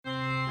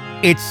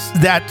It's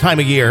that time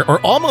of year,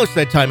 or almost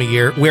that time of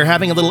year, where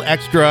having a little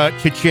extra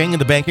cha-ching in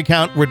the bank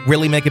account would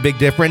really make a big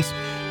difference,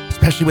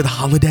 especially with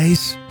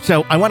holidays.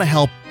 So I want to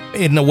help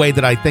in a way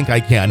that I think I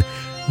can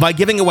by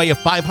giving away a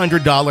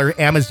 $500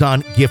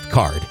 Amazon gift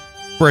card.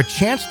 For a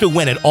chance to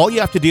win it, all you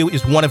have to do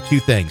is one of two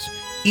things.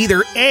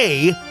 Either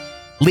A,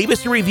 leave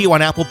us a review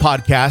on Apple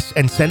Podcasts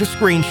and send a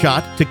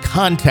screenshot to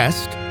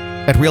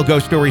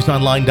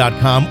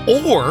contest@realghoststoriesonline.com,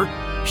 or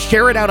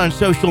share it out on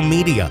social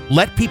media.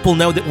 Let people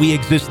know that we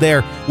exist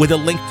there with a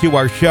link to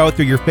our show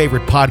through your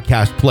favorite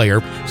podcast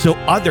player so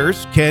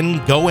others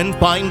can go and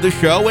find the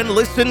show and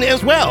listen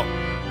as well.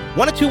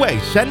 One of two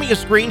ways. Send me a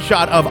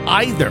screenshot of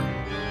either,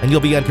 and you'll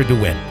be entered to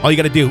win. All you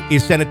got to do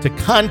is send it to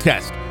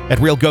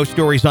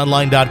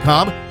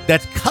contest@realghoststoriesonline.com.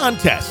 That's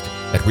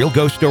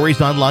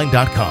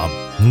contest@realghoststoriesonline.com.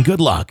 And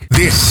good luck.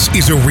 This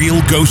is a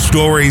Real Ghost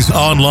Stories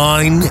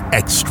Online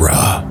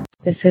Extra.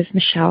 This is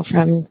Michelle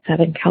from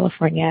Southern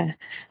California.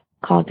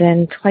 Called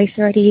in twice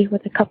already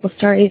with a couple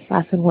stories.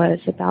 Last one was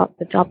about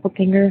the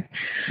doppelganger.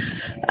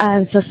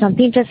 So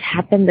something just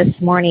happened this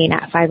morning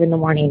at 5 in the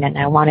morning, and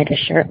I wanted to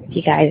share it with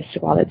you guys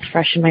while it's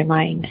fresh in my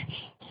mind.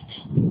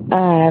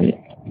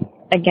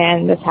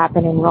 Again, this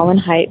happened in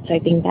Rowland Heights. I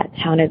think that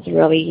town is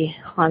really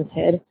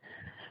haunted.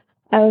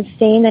 I was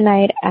staying the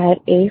night at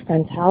a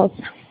friend's house.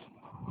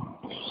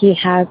 He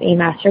has a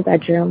master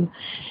bedroom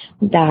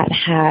that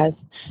has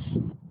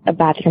a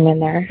bathroom in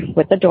there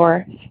with a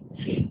door.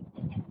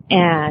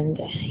 And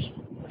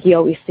he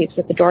always sleeps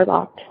with the door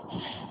locked.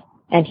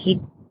 And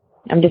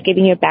I'm just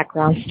giving you a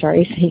background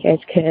story so you guys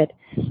could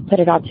put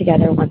it all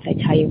together once I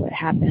tell you what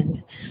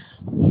happened.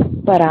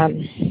 But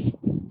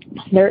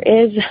there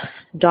is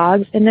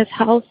dogs in this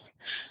house.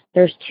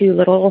 There's 2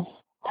 little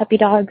puppy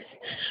dogs,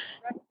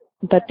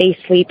 but they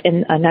sleep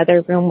in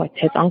another room with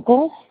his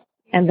uncle,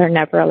 and they're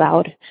never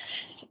allowed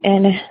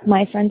in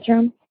my friend's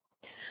room.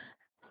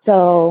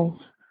 So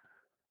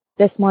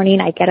this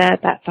morning, I get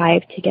up at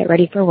 5 to get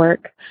ready for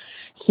work.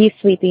 He's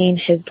sleeping.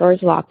 His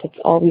door's locked. It's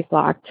always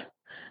locked.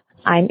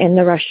 I'm in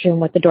the restroom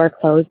with the door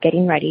closed,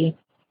 getting ready.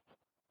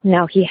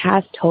 Now, he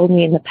has told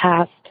me in the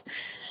past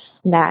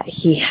that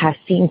he has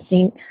seen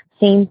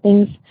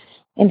things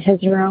in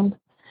his room,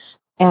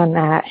 and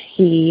that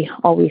he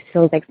always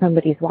feels like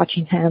somebody's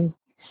watching him.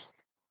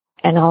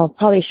 And I'll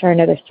probably share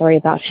another story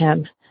about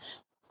him,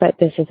 but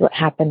this is what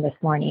happened this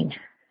morning.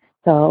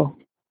 So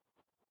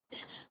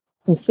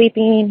I'm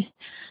sleeping.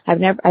 I've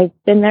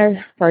been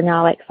there for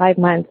now like 5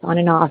 months on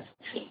and off.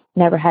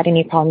 Never had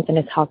any problems in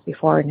his house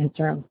before in his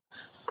room.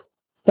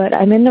 But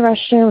I'm in the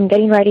restroom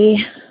getting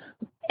ready,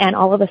 and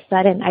all of a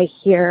sudden I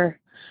hear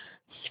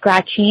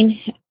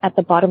scratching at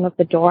the bottom of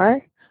the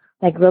door,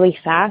 like really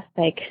fast,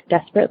 like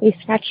desperately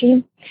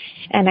scratching.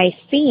 And I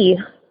see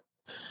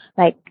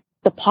like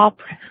the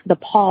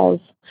paws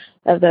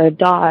of the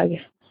dog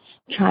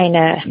trying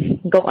to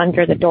go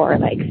under the door,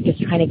 like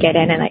just trying to get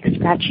in and like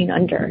scratching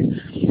under.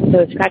 So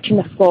it's scratching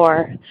the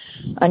floor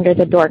under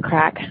the door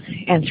crack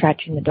and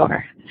scratching the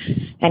door.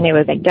 And it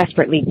was like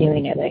desperately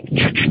doing it, like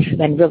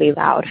then really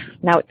loud.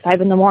 Now it's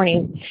 5 in the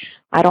morning.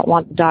 I don't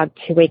want the dog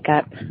to wake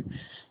up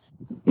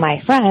my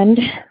friend.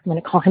 I'm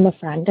going to call him a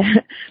friend.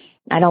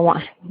 I don't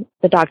want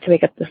the dog to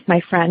wake up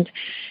my friend.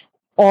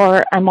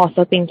 Or I'm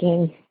also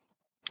thinking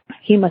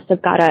he must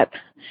have got up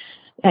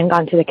and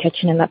gone to the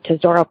kitchen and left his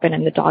door open,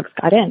 and the dogs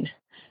got in.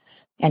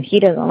 And he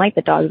doesn't like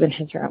the dogs in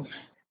his room.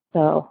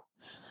 So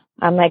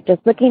I'm like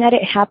just looking at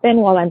it happen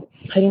while I'm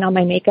putting on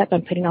my makeup.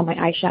 I'm putting on my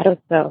eyeshadow.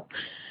 So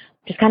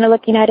just kind of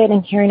looking at it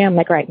and hearing it. I'm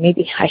like, right,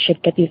 maybe I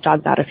should get these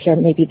dogs out of here.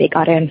 Maybe they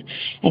got in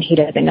and he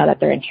doesn't know that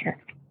they're in here.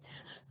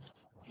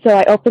 So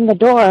I opened the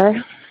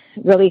door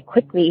really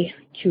quickly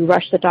to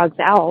rush the dogs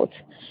out.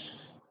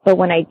 But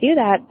when I do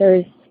that,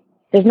 there's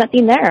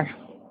nothing there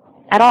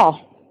at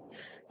all.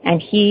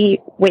 And he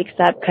wakes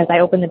up because I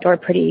opened the door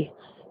pretty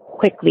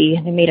quickly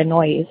and it made a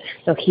noise.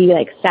 So he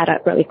like sat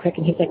up really quick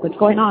and he's like, what's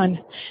going on?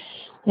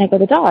 And I go,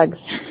 the dogs.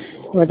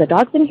 Were the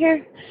dogs in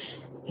here?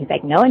 He's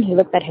like, no. And he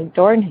looked at his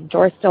door and his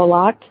door is still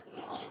locked.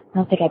 And I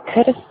was like, I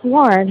could have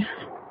sworn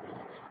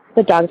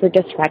the dogs were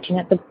just scratching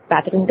at the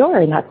bathroom door,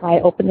 and that's why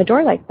I opened the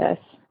door like this.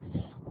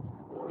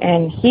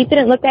 And he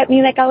didn't look at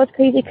me like I was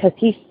crazy because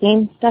he's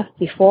seen stuff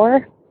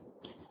before.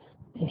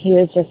 And he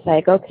was just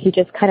like, okay, he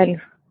just kind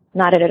of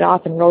nodded it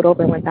off and rolled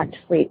over and went back to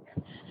sleep.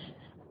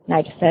 And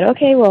I just said,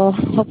 okay, well,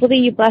 hopefully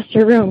you blessed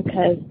your room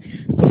because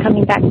I'm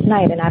coming back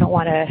tonight and I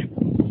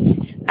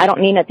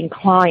don't need nothing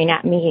clawing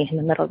at me in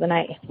the middle of the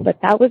night. But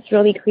that was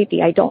really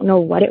creepy. I don't know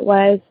what it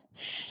was.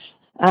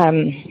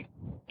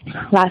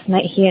 Last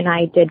night he and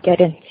I did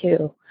get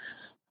into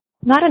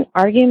not an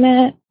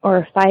argument or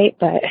a fight,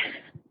 but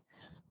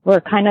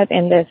we're kind of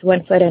in this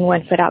 1 foot in,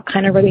 1 foot out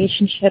kind of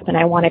relationship, and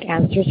I wanted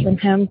answers from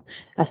him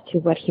as to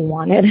what he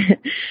wanted.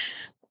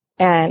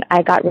 And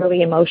I got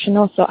really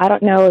emotional. So I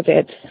don't know if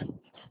it's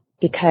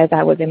because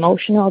I was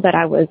emotional that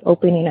I was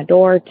opening a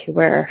door to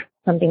where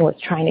something was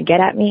trying to get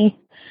at me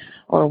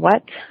or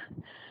what.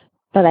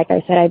 But like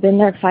I said, I've been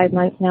there 5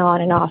 months now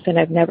on and off, and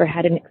I've never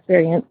had an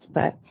experience.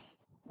 But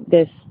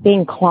this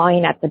thing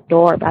clawing at the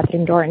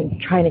bathroom door,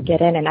 and trying to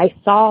get in. And I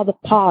saw the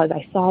paws.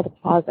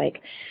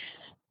 Like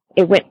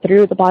it went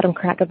through the bottom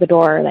crack of the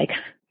door, like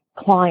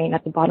clawing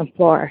at the bottom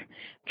floor,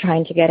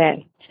 trying to get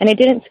in. And it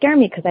didn't scare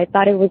me because I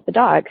thought it was the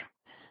dog.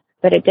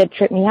 But it did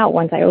trip me out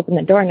once I opened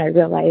the door and I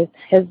realized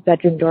his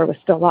bedroom door was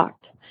still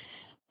locked.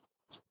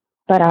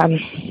 But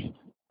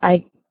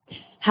I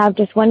have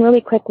just one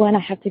really quick one. I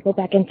have to go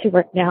back into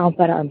work now.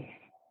 But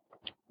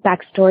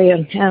backstory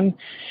of him,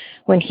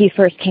 when he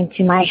first came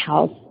to my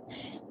house,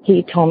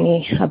 he told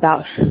me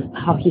about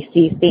how he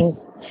sees things.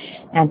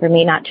 And for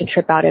me not to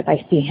trip out if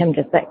I see him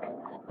just like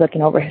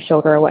looking over his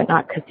shoulder or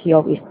whatnot, because he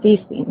always sees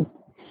things.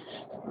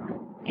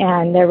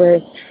 And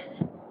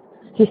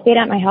he stayed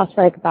at my house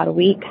for like about a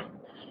week.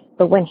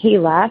 But when he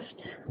left,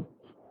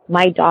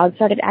 my dog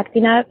started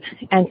acting up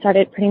and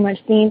started pretty much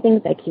seeing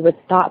things. Like he would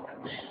stop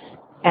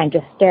and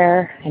just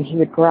stare, and he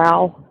would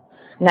growl.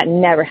 And that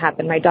never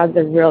happened. My dog's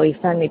a really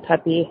friendly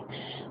puppy.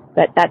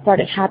 But that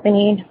started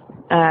happening.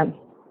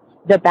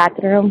 The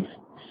bathroom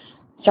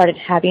started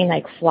having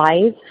like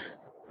flies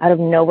out of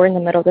nowhere in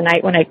the middle of the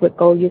night when I would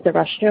go use the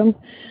restroom.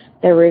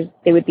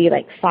 They would be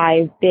like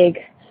 5 big,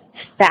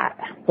 fat,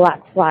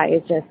 black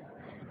flies, just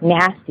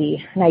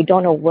nasty. And I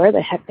don't know where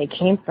the heck they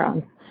came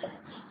from.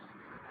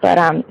 But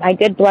I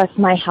did bless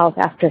my house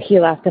after he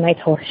left, and I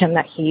told him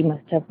that he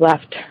must have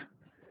left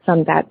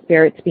some bad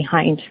spirits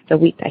behind the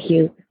week that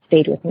he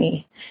stayed with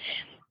me.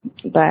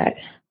 But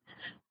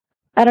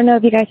I don't know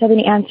if you guys have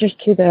any answers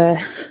to the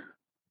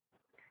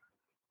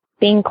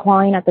thing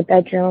clawing at the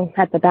bathroom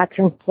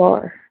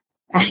floor.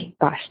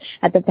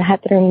 At the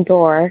bathroom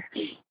door.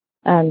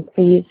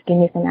 Please give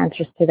me some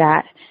answers to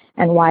that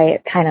and why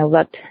it kind of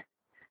looked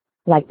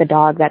like the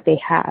dog that they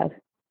have.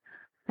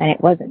 And it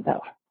wasn't,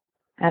 though.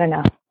 I don't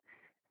know.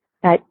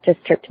 That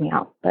just tripped me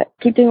out. But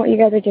keep doing what you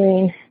guys are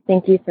doing.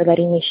 Thank you for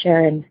letting me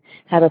share and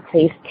have a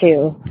place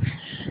to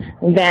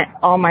vent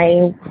all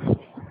my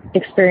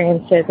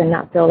experiences and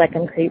not feel like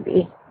I'm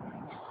crazy.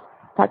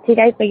 Talk to you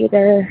guys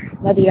later.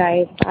 Love you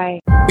guys. Bye.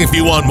 If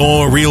you want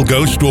more real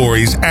ghost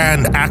stories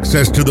and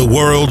access to the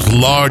world's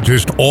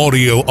largest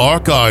audio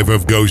archive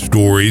of ghost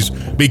stories,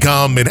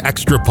 become an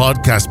extra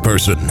podcast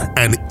person,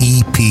 an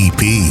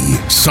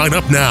EPP. Sign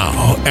up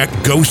now at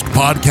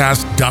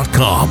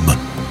ghostpodcast.com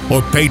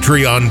or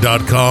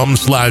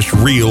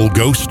patreon.com/real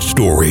ghost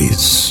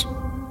stories.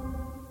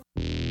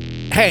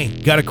 Hey,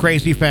 got a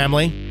crazy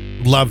family?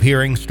 Love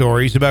hearing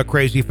stories about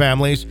crazy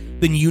families?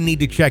 Then you need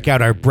to check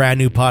out our brand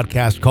new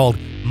podcast called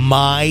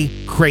My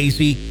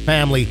Crazy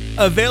Family,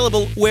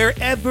 available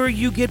wherever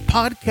you get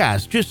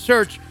podcasts. Just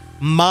search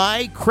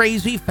My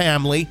Crazy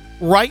Family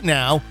right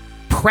now,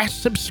 press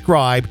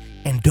subscribe,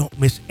 and don't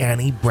miss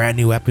any brand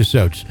new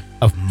episodes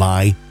of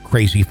My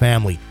Crazy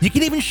Family. You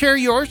can even share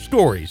your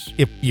stories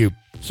if you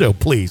so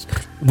please.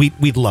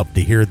 We'd love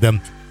to hear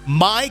them.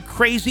 My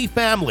Crazy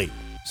Family.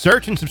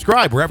 Search and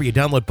subscribe wherever you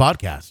download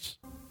podcasts.